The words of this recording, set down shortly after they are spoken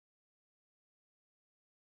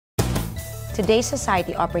Today's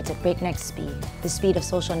society operates at breakneck speed. The speed of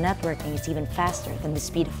social networking is even faster than the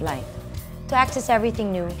speed of light. To access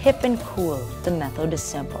everything new, hip and cool, the method is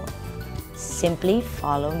simple. Simply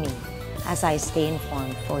follow me as I stay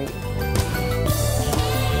informed for you.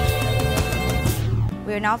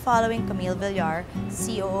 We are now following Camille Villar,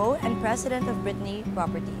 COO and President of Brittany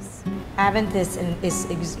Properties. Aventis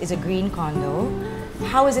is a green condo.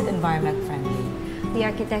 How is it environment friendly? The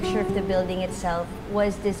architecture of the building itself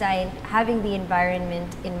was designed having the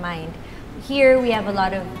environment in mind. Here we have a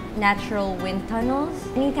lot of natural wind tunnels.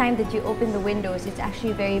 Anytime that you open the windows, it's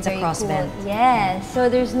actually very cross cool. vent. Yes, so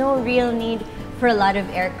there's no real need for a lot of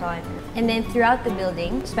aircon. And then throughout the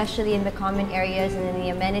building, especially in the common areas and in the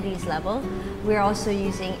amenities level, we're also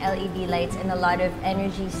using LED lights and a lot of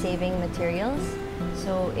energy-saving materials.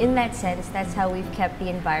 So in that sense, that's how we've kept the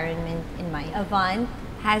environment in mind. Avant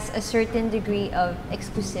has a certain degree of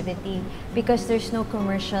exclusivity because there's no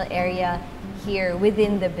commercial area here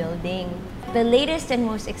within the building. The latest and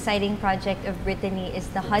most exciting project of Brittany is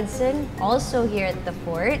the Hudson, also here at the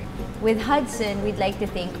Fort. With Hudson, we'd like to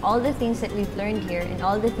think all the things that we've learned here and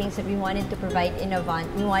all the things that we wanted to provide in Avant,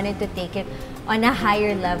 we wanted to take it on a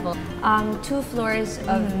higher level. 2 floors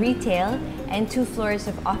of retail and 2 floors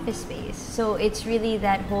of office space. So it's really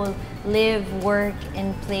that whole live, work,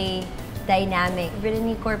 and play dynamic.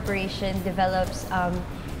 Brittany Corporation develops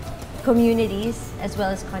communities as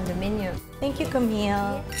well as condominiums. Thank you,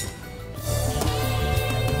 Camille.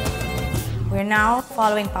 We're now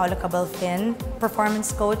following Paolo, Cabalfin,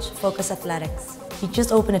 performance coach, Focus Athletics. You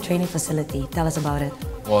just opened a training facility. Tell us about it.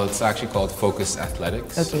 Well, it's actually called Focus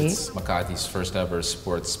Athletics. Okay. It's Makati's first ever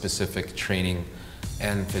sports-specific training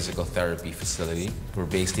and physical therapy facility. We're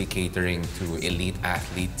basically catering to elite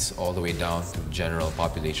athletes all the way down to general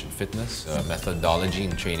population fitness. The methodology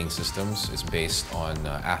and training systems is based on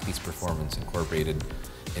Athletes Performance Incorporated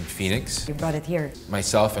in Phoenix. You brought it here.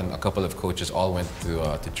 Myself and a couple of coaches all went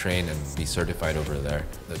to train and be certified over there.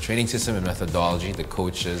 The training system and methodology, the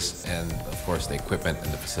coaches, and of course the equipment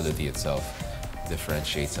and the facility itself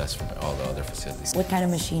differentiates us from all the other facilities. What kind of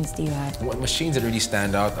machines do you have? What machines that really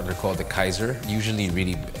stand out are called the Kaiser, usually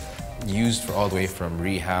really used for all the way from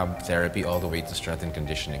rehab therapy all the way to strength and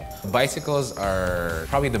conditioning. Bicycles are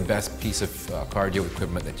probably the best piece of cardio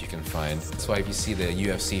equipment that you can find. That's why if you see the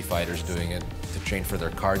UFC fighters doing it to train for their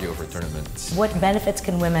cardio for tournaments. What benefits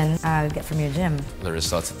can women get from your gym? The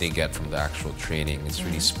results that they get from the actual training, it's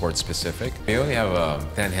really sports specific. We only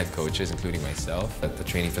have 10 head coaches, including myself, at the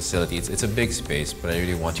training facility. It's a big space, but I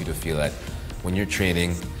really want you to feel that when you're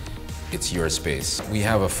training, it's your space. We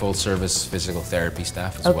have a full-service physical therapy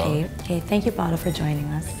staff as well. Okay, thank you, Paolo, for joining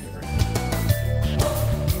us.